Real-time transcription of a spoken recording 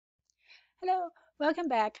Hello, welcome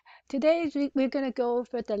back. Today we're going to go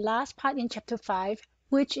over the last part in chapter 5,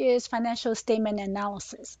 which is financial statement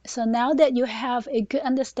analysis. So now that you have a good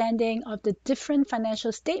understanding of the different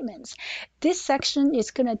financial statements, this section is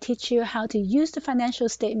going to teach you how to use the financial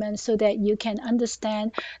statement so that you can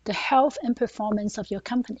understand the health and performance of your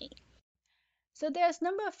company. So there's a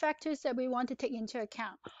number of factors that we want to take into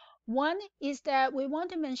account. One is that we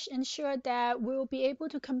want to ensure that we will be able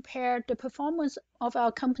to compare the performance of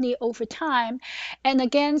our company over time and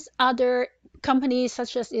against other companies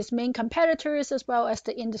such as its main competitors as well as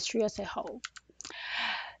the industry as a whole.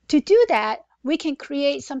 To do that, we can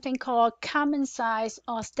create something called common size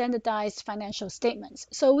or standardized financial statements.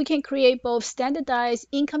 So we can create both standardized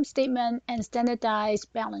income statement and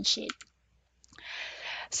standardized balance sheet.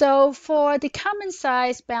 So for the common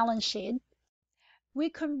size balance sheet, we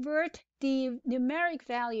convert the numeric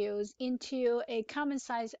values into a common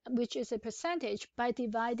size, which is a percentage, by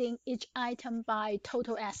dividing each item by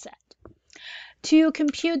total asset. To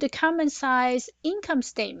compute the common size income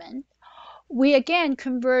statement, we again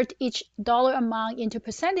convert each dollar amount into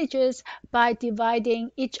percentages by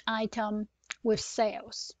dividing each item with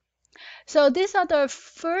sales. So these are the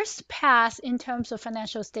first pass in terms of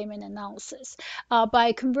financial statement analysis.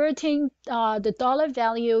 By converting the dollar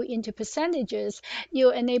value into percentages,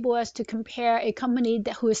 you enable us to compare a company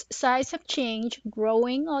whose size have changed,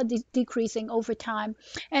 growing or decreasing over time,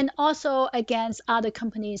 and also against other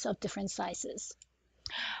companies of different sizes.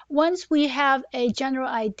 Once we have a general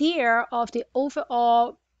idea of the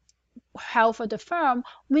overall health of the firm,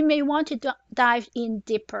 we may want to dive in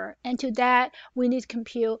deeper. And to that, we need to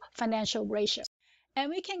compute financial ratios. And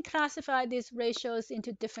we can classify these ratios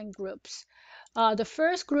into different groups. The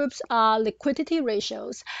first groups are liquidity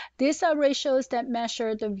ratios. These are ratios that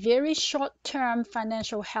measure the very short-term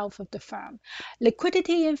financial health of the firm.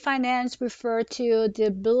 Liquidity in finance refer to the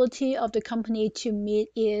ability of the company to meet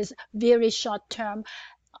its very short-term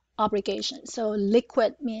obligation. So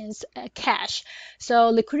liquid means cash. So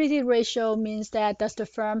liquidity ratio means that does the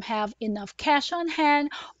firm have enough cash on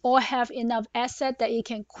hand or have enough asset that it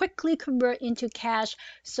can quickly convert into cash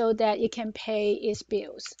so that it can pay its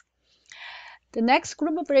bills. The next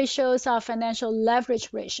group of ratios are financial leverage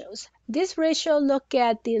ratios. This ratio look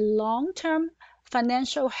at the long-term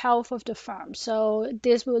financial health of the firm. So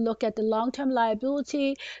this will look at the long-term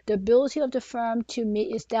liability, the ability of the firm to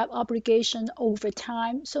meet its debt obligation over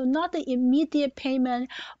time. So not the immediate payment,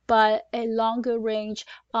 but a longer range,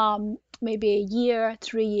 maybe a year,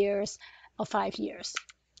 3 years, or 5 years.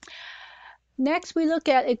 Next, we look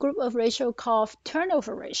at a group of ratios called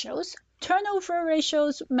turnover ratios. Turnover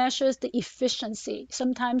ratios measures the efficiency.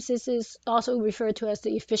 Sometimes this is also referred to as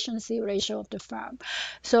the efficiency ratio of the firm.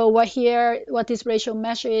 So what this ratio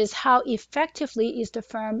measures is how effectively is the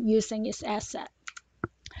firm using its asset.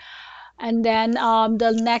 And then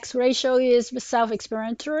the next ratio is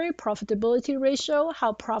self-explanatory, profitability ratio.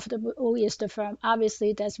 How profitable is the firm?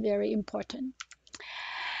 Obviously, that's very important.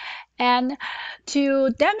 And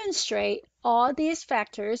to demonstrate all these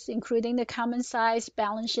factors, including the common size,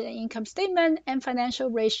 balance sheet, and income statement, and financial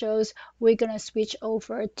ratios, we're going to switch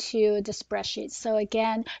over to the spreadsheet. So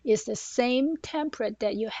again, it's the same template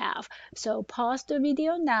that you have. So pause the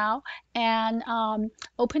video now and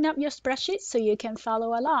open up your spreadsheet so you can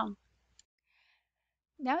follow along.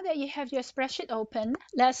 Now that you have your spreadsheet open,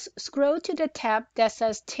 let's scroll to the tab that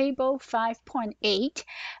says Table 5.8.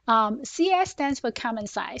 CS stands for common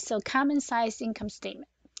size, so common size income statement.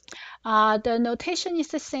 The notation is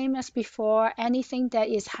the same as before. Anything that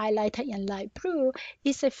is highlighted in light blue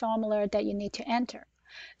is a formula that you need to enter.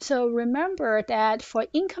 So remember that for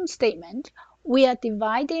income statement, we are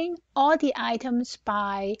dividing all the items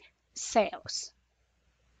by sales.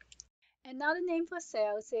 Another name for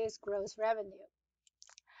sales is gross revenue.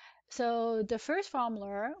 So the first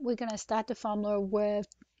formula, we're going to start the formula with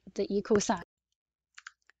the equal sign.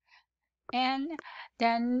 And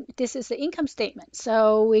then this is the income statement.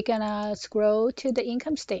 So we're going to scroll to the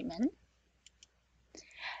income statement.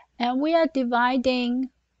 And we are dividing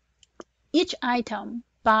each item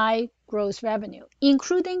by gross revenue,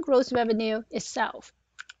 including gross revenue itself.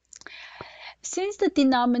 Since the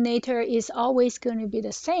denominator is always going to be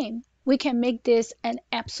the same, we can make this an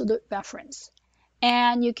absolute reference.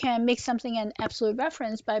 And you can make something an absolute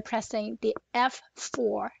reference by pressing the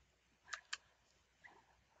F4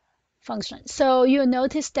 function. So you'll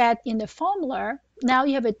notice that in the formula, now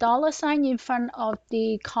you have a dollar sign in front of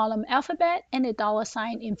the column alphabet and a dollar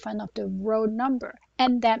sign in front of the row number.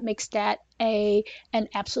 And that makes that an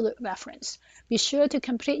absolute reference. Be sure to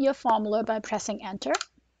complete your formula by pressing enter.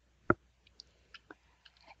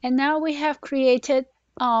 And now we have created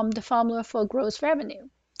the formula for gross revenue.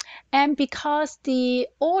 And because the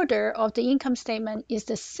order of the income statement is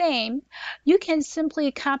the same, you can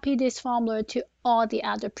simply copy this formula to all the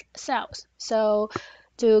other cells. So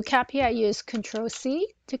to copy, I use Control C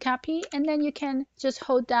to copy, and then you can just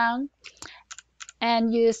hold down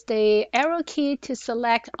and use the arrow key to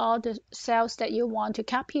select all the cells that you want to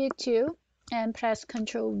copy it to, and press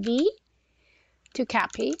Control V to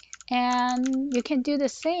copy. And you can do the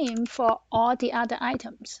same for all the other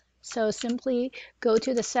items. So simply go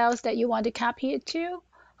to the cells that you want to copy it to,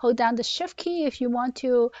 hold down the Shift key if you want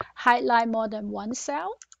to highlight more than one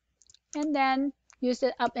cell, and then use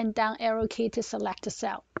the up and down arrow key to select the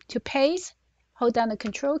cell. To paste, hold down the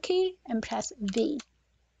Control key and press V.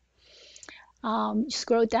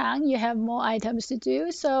 Scroll down, you have more items to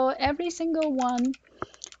do. So every single one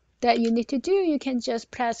that you need to do, you can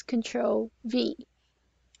just press Control V.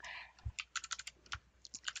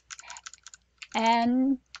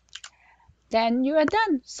 And then you are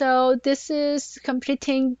done. So this is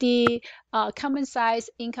completing the common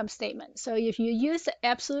size income statement. So if you use the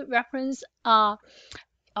absolute reference or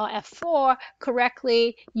F4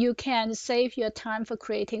 correctly, you can save your time for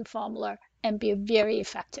creating formula and be very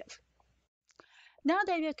effective. Now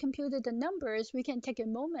that we have computed the numbers, we can take a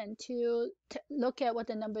moment to look at what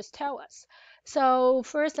the numbers tell us. So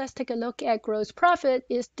first, let's take a look at gross profit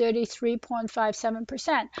is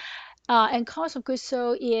 33.57%. And cost of goods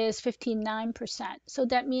sold is 59%. So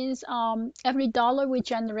that means every dollar we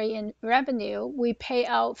generate in revenue, we pay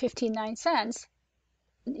out 59 cents.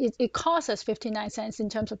 It costs us 59 cents in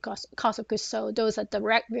terms of cost of goods sold. Those are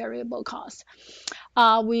direct variable costs.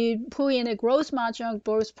 We put in a gross margin of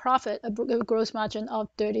gross profit, a gross margin of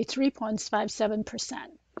 33.57%.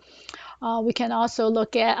 We can also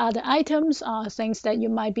look at other items. Things that you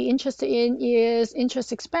might be interested in is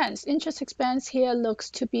interest expense. Interest expense here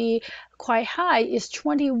looks to be quite high. It's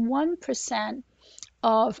 21%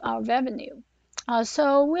 of our revenue.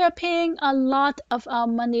 So we are paying a lot of our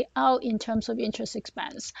money out in terms of interest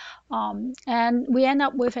expense. And we end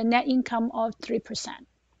up with a net income of 3%.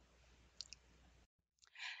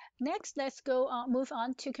 Next, let's move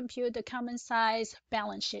on to compute the common size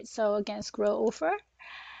balance sheet. So again, scroll over.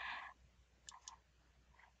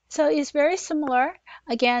 So it's very similar.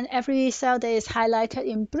 Again, every cell that is highlighted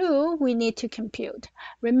in blue, we need to compute.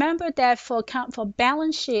 Remember that for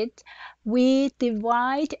balance sheet, we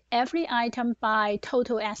divide every item by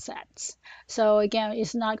total assets. So again,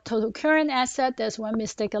 it's not total current asset. That's one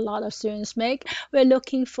mistake a lot of students make. We're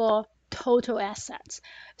looking for total assets.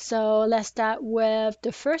 So let's start with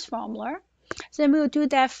the first formula. So then we'll do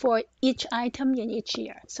that for each item in each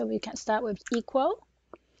year. So we can start with equal.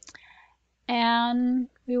 And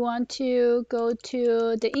we want to go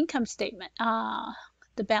to the income statement,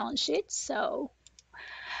 the balance sheet. So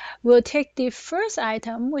we'll take the first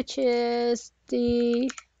item, which is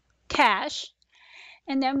the cash,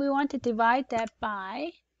 and then we want to divide that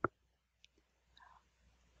by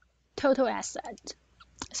total asset.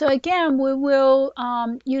 So again, we will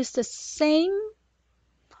use the same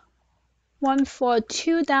one for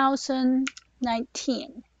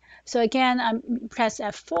 2019. So again, I press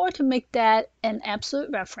F4 to make that an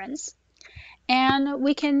absolute reference. And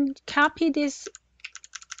we can copy this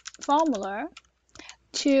formula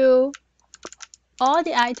to all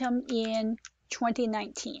the items in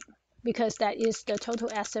 2019 because that is the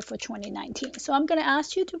total asset for 2019. So I'm going to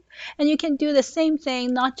ask you to, and you can do the same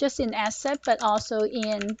thing, not just in asset, but also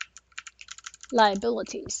in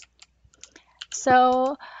liabilities.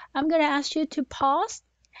 So I'm going to ask you to pause,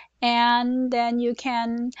 and then you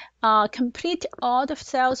can complete all the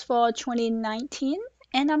cells for 2019.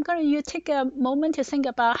 And I'm going to take a moment to think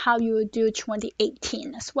about how you would do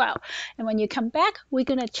 2018 as well. And when you come back, we're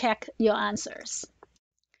going to check your answers.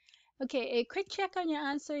 Okay, a quick check on your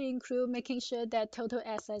answer include making sure that total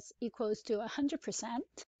assets equals to 100%.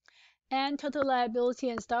 And total liability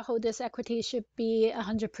and stockholders' equity should be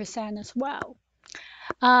 100% as well.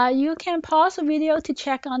 You can pause the video to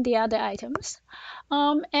check on the other items.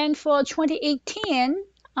 And for 2018,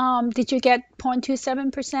 did you get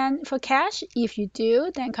 0.27% for cash? If you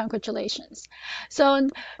do, then congratulations. So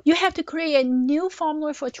you have to create a new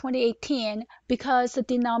formula for 2018 because the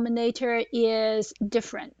denominator is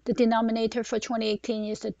different. The denominator for 2018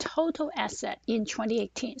 is the total asset in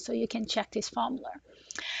 2018. So you can check this formula.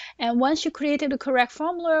 And once you created the correct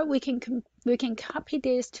formula, we can copy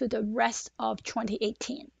this to the rest of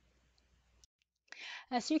 2018.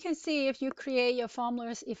 As you can see, if you create your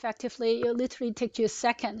formulas effectively, it literally takes you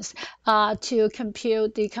seconds to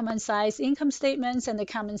compute the common size income statements and the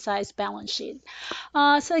common size balance sheet.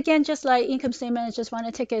 So again, just like income statement, I just want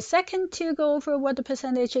to take a second to go over what the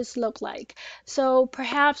percentages look like. So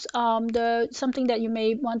perhaps something that you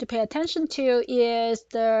may want to pay attention to is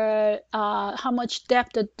the how much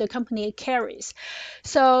debt the company carries.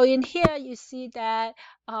 So in here, you see that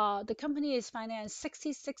the company is financed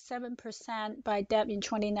 66.7% by debt in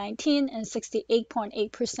 2019 and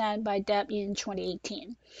 68.8% by debt in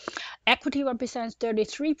 2018. Equity represents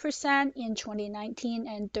 33% in 2019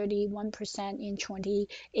 and 31% in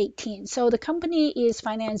 2018. So the company is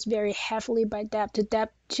financed very heavily by debt. The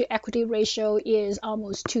debt to equity ratio is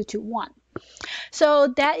almost 2 to 1. So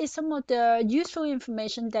that is some of the useful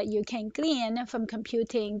information that you can glean from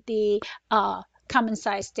computing the common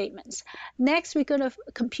size statements. Next, we're going to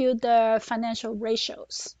compute the financial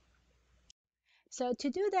ratios. So to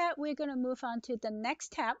do that, we're going to move on to the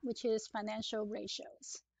next tab, which is financial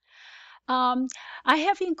ratios. I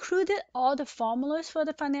have included all the formulas for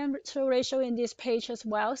the financial ratio in this page as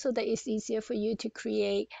well, so that it's easier for you to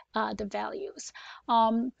create the values.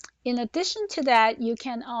 In addition to that, you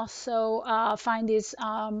can also find these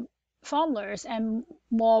formulas and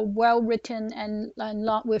more well-written and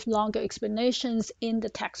with longer explanations in the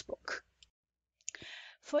textbook.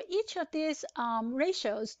 For each of these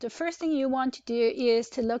ratios, the first thing you want to do is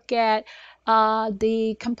to look at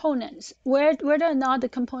the components, whether or not the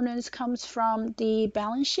components comes from the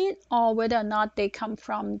balance sheet or whether or not they come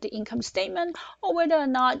from the income statement or whether or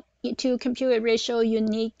not to compute a ratio you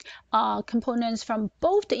need components from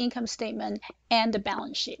both the income statement and the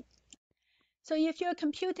balance sheet. So if you're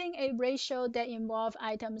computing a ratio that involves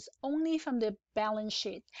items only from the balance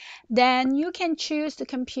sheet, then you can choose to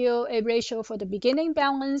compute a ratio for the beginning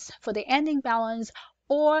balance, for the ending balance,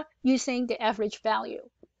 or using the average value.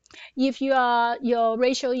 If your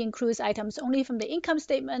ratio includes items only from the income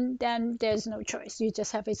statement, then there's no choice. You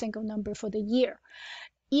just have a single number for the year.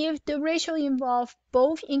 If the ratio involves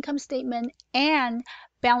both income statement and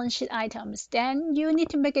balance sheet items, then you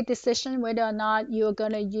need to make a decision whether or not you're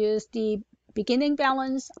going to use the beginning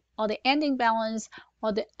balance or the ending balance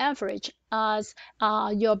or the average as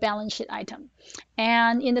your balance sheet item.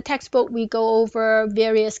 And in the textbook, we go over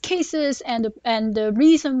various cases and the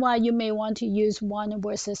reason why you may want to use one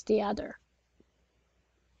versus the other.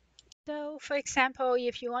 So for example,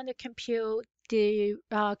 if you want to compute the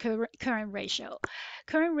current ratio,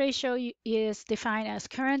 current ratio is defined as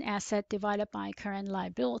current asset divided by current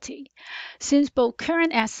liability. Since both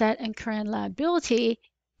current asset and current liability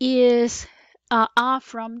are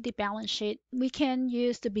from the balance sheet, we can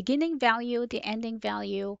use the beginning value, the ending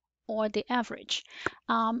value, or the average.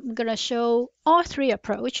 I'm going to show all three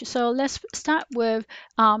approaches. So let's start with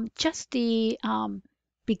just the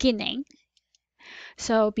beginning.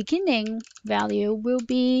 So beginning value will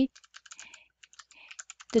be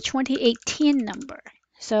the 2018 number.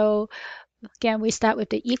 So again, we start with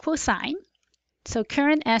the equal sign. So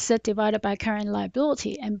current asset divided by current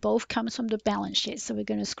liability, and both comes from the balance sheet. So we're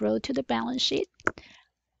going to scroll to the balance sheet.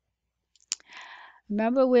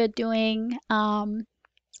 Remember, we're doing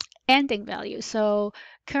ending value. So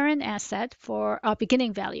current asset for our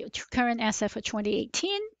beginning value, current asset for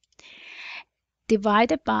 2018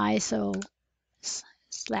 divided by, so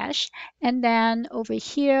slash, and then over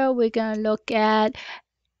here, we're going to look at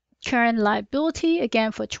current liability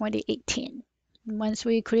again for 2018. Once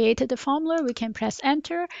we created the formula, we can press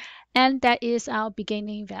enter, and that is our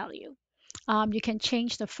beginning value. You can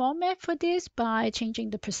change the format for this by changing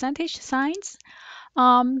the percentage signs.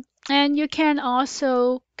 And you can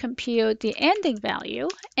also compute the ending value.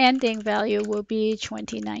 Ending value will be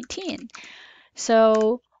 2019.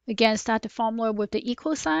 So again, start the formula with the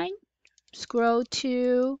equal sign, scroll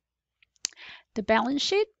to the balance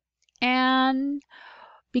sheet, and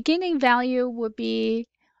beginning value would be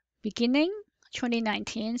beginning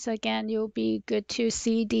 2019. So again, you'll be good to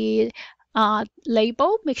see the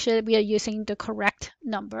label. Make sure that we are using the correct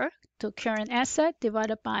number. So current asset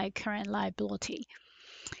divided by current liability.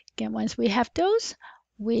 Again, once we have those,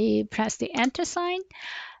 we press the enter sign,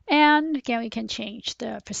 and again, we can change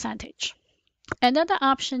the percentage. Another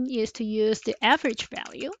option is to use the average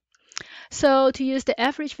value. So to use the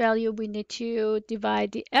average value, we need to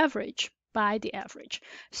divide the average by the average.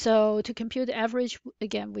 So to compute the average,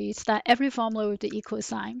 again, we start every formula with the equal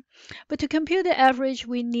sign. But to compute the average,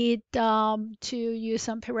 we need to use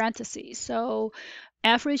some parentheses. So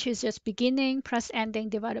average is just beginning plus ending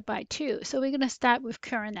divided by 2. So we're going to start with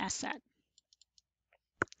current asset.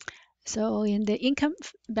 So in the income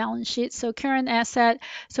balance sheet, so current asset,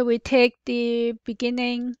 so we take the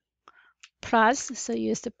beginning plus, so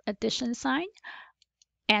use the addition sign,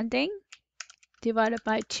 ending divided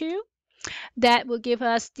by 2. That will give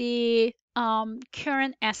us the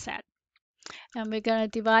current asset. And we're going to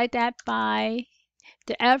divide that by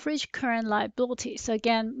the average current liability. So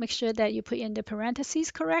again, make sure that you put in the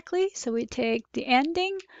parentheses correctly. So we take the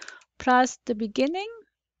ending plus the beginning,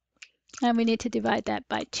 and we need to divide that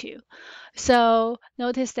by 2. So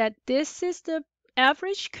notice that this is the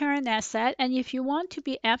average current asset, and if you want to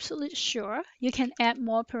be absolutely sure, you can add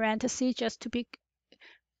more parentheses just to be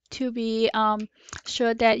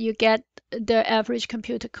sure that you get the average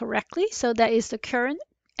computed correctly. So that is the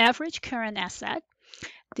average current asset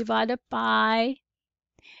divided by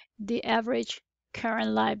the average current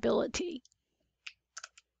liability.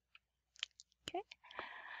 Okay.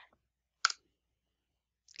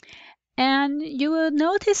 And you will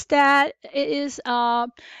notice that it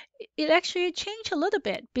actually changed a little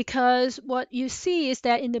bit, because what you see is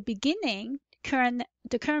that in the beginning,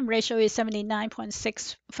 the current ratio is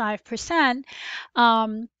 79.65%.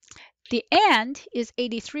 The end is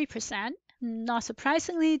 83%. Not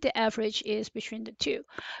surprisingly, the average is between the two.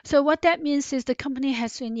 So what that means is the company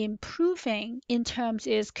has been improving in terms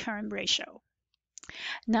of its current ratio.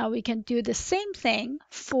 Now we can do the same thing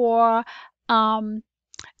for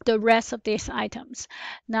the rest of these items.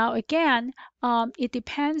 Now again, it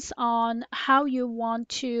depends on how you want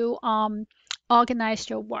to organize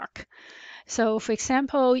your work. So for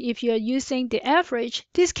example, if you're using the average,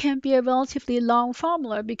 this can be a relatively long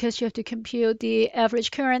formula because you have to compute the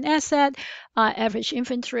average current asset, average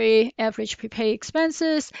inventory, average prepaid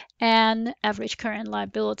expenses, and average current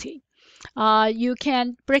liability. You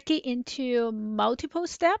can break it into multiple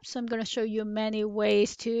steps. I'm going to show you many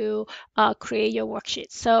ways to create your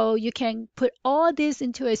worksheet. So you can put all this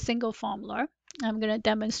into a single formula. I'm going to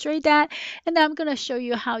demonstrate that, and I'm going to show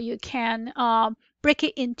you how you can break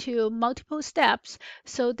it into multiple steps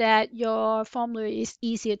so that your formula is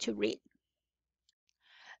easier to read.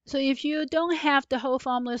 So if you don't have the whole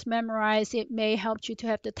formulas memorized, it may help you to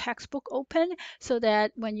have the textbook open so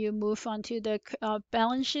that when you move on to the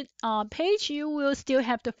balance sheet page, you will still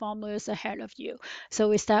have the formulas ahead of you. So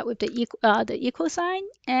we start with the equal sign,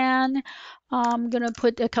 and I'm going to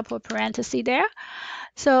put a couple of parentheses there.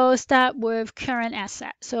 So start with current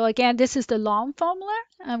asset. So again, this is the long formula.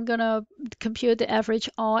 I'm going to compute the average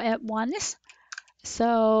all at once.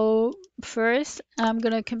 So first, I'm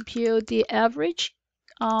going to compute the average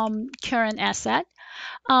current asset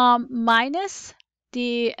minus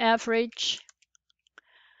the average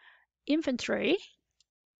inventory.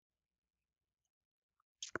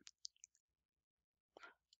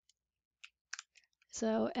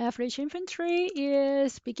 So average inventory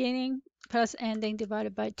is beginning plus ending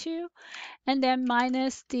divided by 2, and then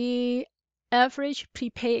minus the average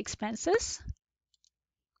prepaid expenses.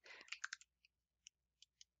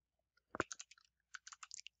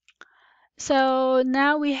 So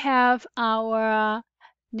now we have our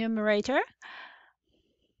numerator.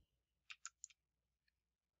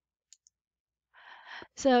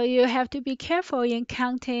 So you have to be careful in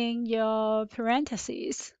counting your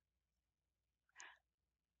parentheses.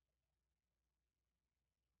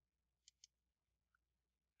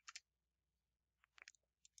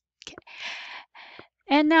 Okay.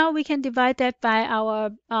 And now we can divide that by our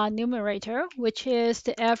numerator, which is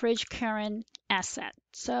the average current asset,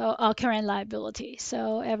 so current liability.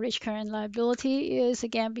 So average current liability is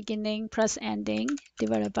again beginning plus ending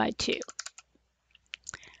divided by 2.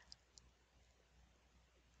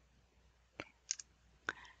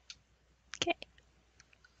 Okay.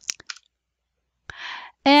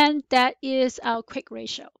 And that is our quick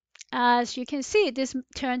ratio. As you can see, this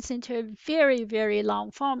turns into a very, very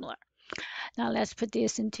long formula. Now let's put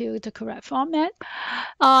this into the correct format.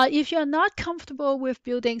 If you're not comfortable with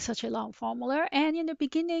building such a long formula, and in the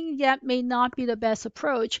beginning that may not be the best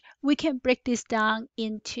approach, we can break this down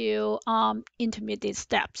into intermediate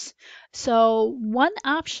steps. So one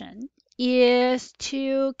option is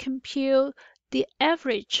to compute the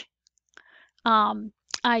average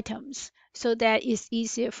items so that it's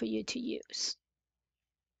easier for you to use.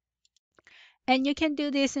 And you can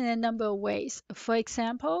do this in a number of ways. For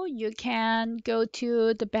example, you can go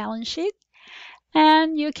to the balance sheet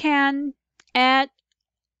and you can add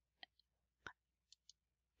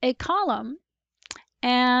a column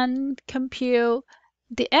and compute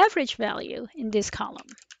the average value in this column.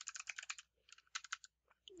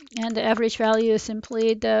 And the average value is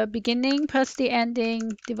simply the beginning plus the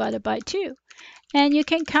ending divided by 2. And you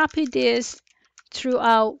can copy this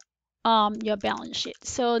throughout your balance sheet.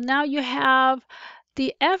 So now you have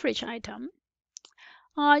the average item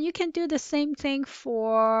You can do the same thing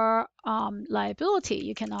for liability.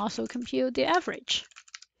 You can also compute the average.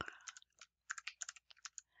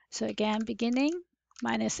 So again, beginning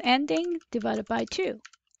minus ending divided by 2.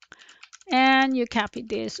 And you copy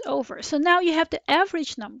this over. So now you have the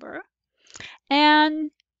average number.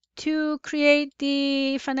 And to create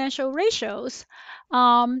the financial ratios,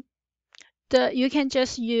 you can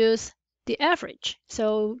just use the average.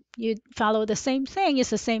 So you follow the same thing,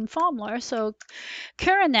 it's the same formula. So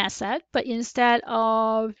current asset, but instead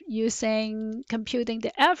of computing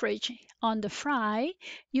the average on the fly,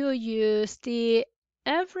 you use the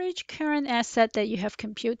average current asset that you have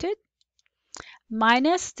computed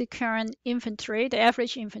minus the current inventory, the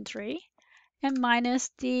average inventory, and minus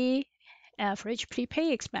the average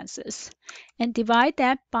prepaid expenses, and divide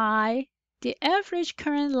that by the average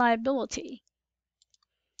current liability.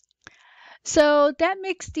 So that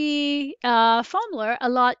makes the formula a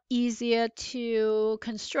lot easier to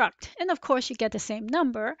construct. And of course, you get the same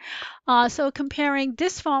number. So comparing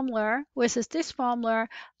this formula versus this formula,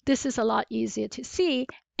 this is a lot easier to see.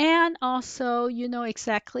 And also, you know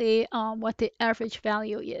exactly what the average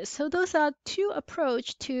value is. So those are two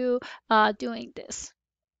approaches to doing this.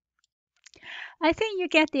 I think you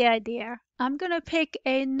get the idea. I'm going to pick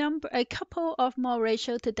a couple of more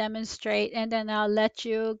ratios to demonstrate, and then I'll let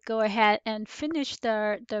you go ahead and finish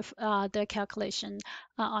the calculation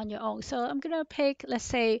on your own. So I'm going to pick, let's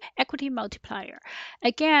say, equity multiplier.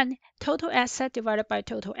 Again, total asset divided by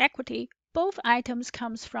total equity. Both items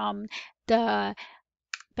comes from the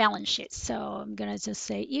balance sheet. So I'm going to just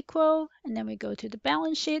say equal, and then we go to the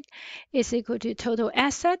balance sheet is equal to total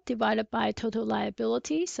asset divided by total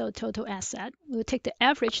liability. So total asset, we'll take the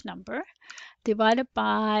average number divided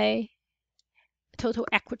by total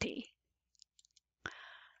equity.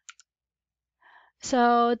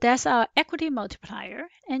 So that's our equity multiplier,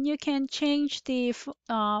 and you can change the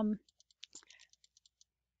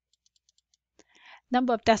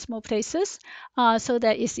number of decimal places so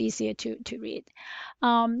that it's easier to read.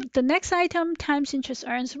 The next item, times interest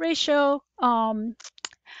earns ratio,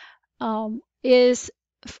 is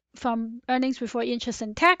from earnings before interest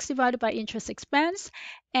and tax divided by interest expense,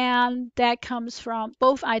 and that comes from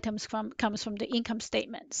both items comes from the income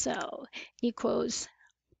statement. So equals,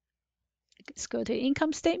 let's go to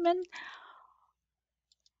income statement.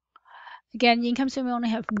 Again, income statement only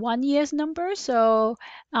have 1 year's number, so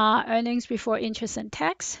earnings before interest and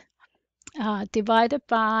tax divided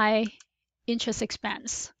by interest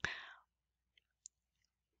expense.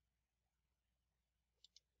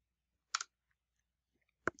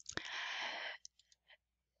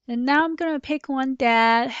 And now I'm going to pick one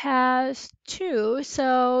that has 2.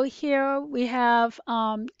 So here we have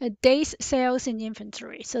a days sales in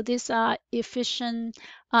inventory. So these are efficiency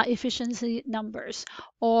numbers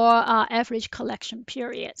or average collection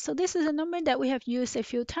period. So this is a number that we have used a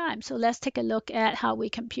few times. So let's take a look at how we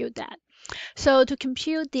compute that. So to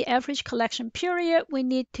compute the average collection period, we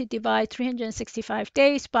need to divide 365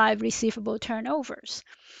 days by receivable turnovers.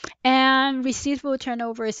 And receivable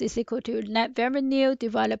turnovers is equal to net revenue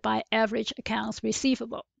divided by average accounts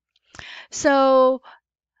receivable. So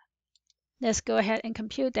let's go ahead and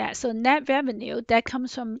compute that. So net revenue, that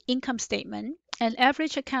comes from income statement, and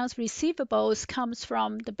average accounts receivables comes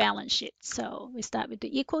from the balance sheet. So we start with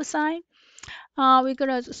the equal sign. We're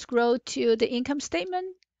going to scroll to the income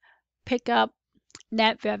statement, pick up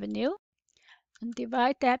net revenue, and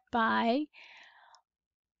divide that by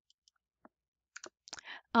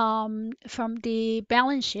from the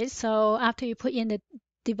balance sheet. So after you put in the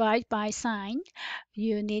divide by sign,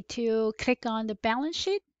 you need to click on the balance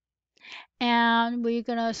sheet, and we're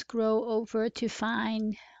gonna scroll over to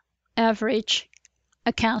find average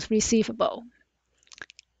accounts receivable.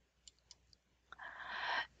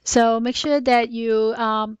 So make sure that you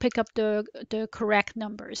pick up the correct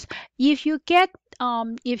numbers. If you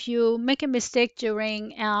make a mistake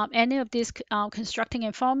during any of these constructing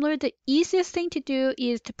a formula, the easiest thing to do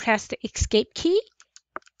is to press the escape key.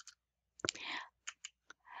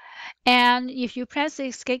 And if you press the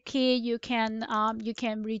escape key, you can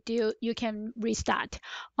restart.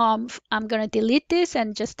 I'm gonna delete this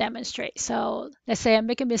and just demonstrate. So let's say I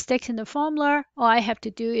make a mistake in the formula. All I have to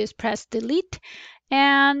do is press delete,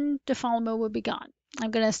 and the formula will be gone.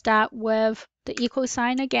 I'm gonna start with the equal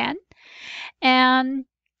sign again, and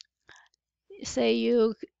say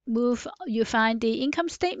you find the income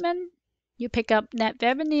statement, you pick up net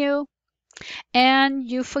revenue, and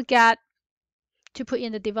you forgot to put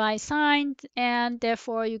in the divide sign, and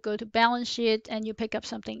therefore you go to balance sheet and you pick up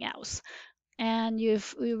something else, and you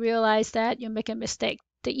realize that you make a mistake.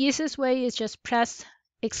 The easiest way is just press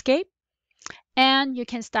escape, and you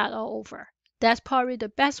can start all over. That's probably the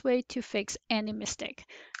best way to fix any mistake.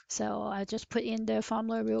 So I just put in the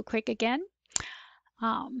formula real quick again.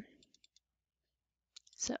 Um,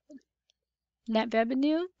 so net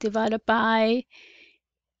revenue divided by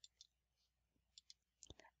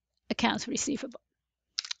accounts receivable.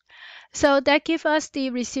 So that gives us the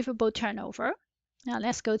receivable turnover. Now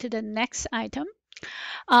let's go to the next item.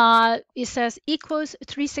 It says equals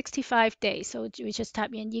 365 days. So we just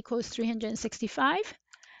type in equals 365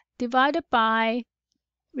 divided by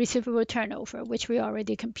receivable turnover, which we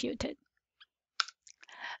already computed.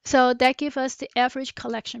 So that gives us the average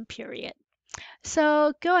collection period.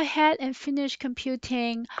 So go ahead and finish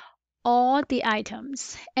computing all the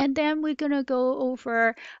items. And then we're going to go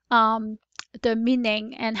over the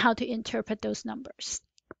meaning and how to interpret those numbers.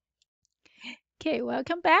 Okay,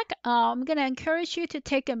 welcome back. I'm going to encourage you to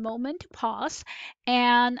take a moment to pause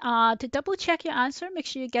and to double check your answer. Make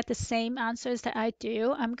sure you get the same answers that I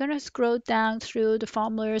do. I'm going to scroll down through the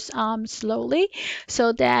formulas slowly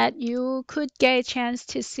so that you could get a chance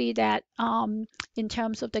to see that in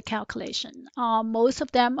terms of the calculation. Most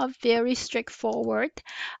of them are very straightforward.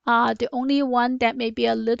 The only one that may be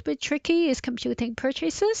a little bit tricky is computing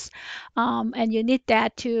purchases, and you need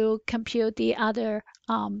that to compute the other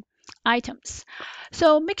items.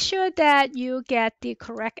 So make sure that you get the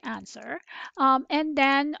correct answer. And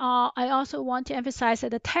then I also want to emphasize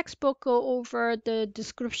that the textbook go over the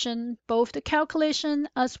description, both the calculation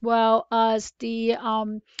as well as the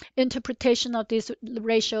interpretation of these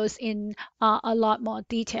ratios in a lot more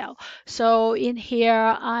detail. So in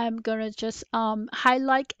here, I'm going to just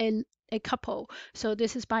highlight a couple. So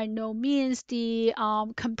this is by no means the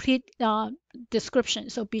complete description.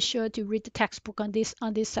 So be sure to read the textbook on this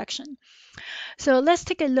section. So let's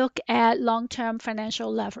take a look at long-term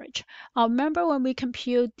financial leverage. Remember when we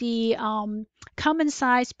compute the common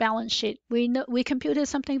size balance sheet, we computed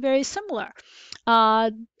something very similar.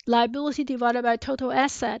 Liability divided by total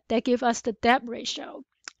asset, that gives us the debt ratio.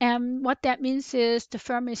 And what that means is the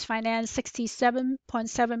firm is financed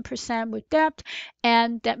 67.7% with debt,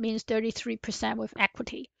 and that means 33% with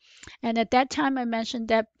equity. And at that time, I mentioned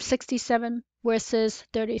that 67 versus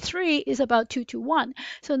 33 is about 2 to 1.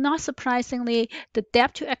 So not surprisingly, the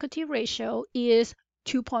debt to equity ratio is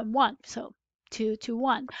 2.1, so 2 to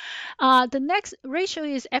 1. The next ratio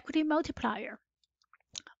is equity multiplier.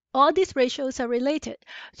 All these ratios are related.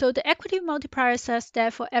 So the equity multiplier says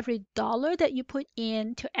that for every dollar that you put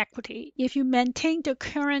into equity, if you maintain the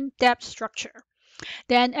current debt structure,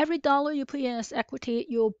 then every dollar you put in as equity,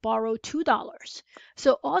 you'll borrow $2.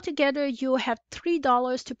 So altogether, you have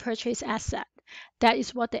 $3 to purchase asset. That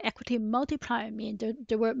is what the equity multiplier means.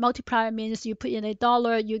 The word multiplier means you put in a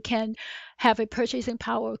dollar, you can have a purchasing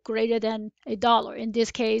power greater than a dollar. In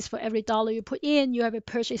this case, for every dollar you put in, you have a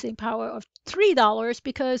purchasing power of $3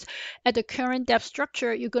 because at the current debt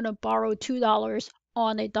structure, you're going to borrow $2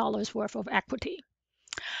 on a dollar's worth of equity.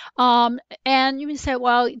 And you may say,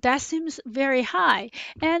 well, that seems very high.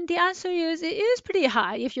 And the answer is it is pretty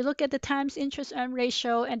high. If you look at the times interest earn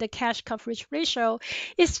ratio and the cash coverage ratio,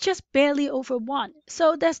 it's just barely over 1.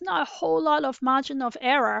 So there's not a whole lot of margin of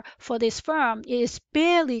error for this firm. It is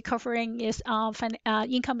barely covering its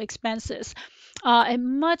income expenses. A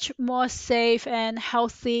much more safe and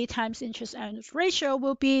healthy times interest earnings ratio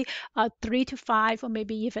will be 3 to 5 or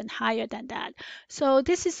maybe even higher than that. So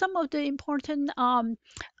this is some of the important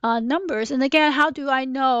numbers. And again, how do I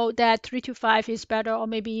know that 3 to 5 is better or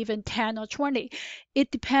maybe even 10 or 20? It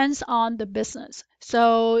depends on the business.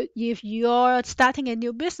 So if you're starting a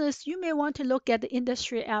new business, you may want to look at the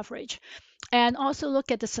industry average and also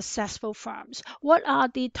look at the successful firms. What are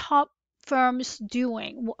the top firms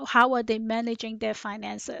doing? How are they managing their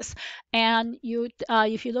finances? And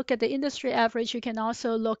if you look at the industry average, you can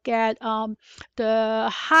also look at the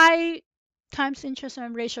high times interest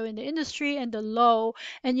earn ratio in the industry and the low,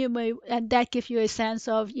 and that gives you a sense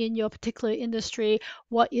of in your particular industry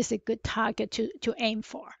what is a good target to aim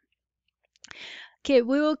for. Okay,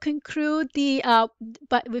 we will conclude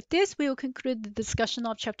but with this, we will conclude the discussion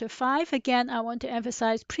of chapter 5. Again, I want to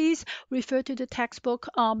emphasize, please refer to the textbook.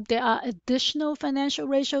 There are additional financial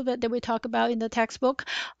ratios that we talk about in the textbook.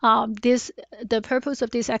 The purpose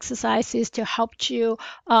of this exercise is to help you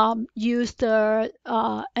use an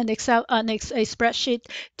Excel, a spreadsheet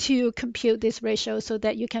to compute this ratio so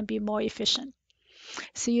that you can be more efficient.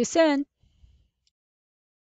 See you soon.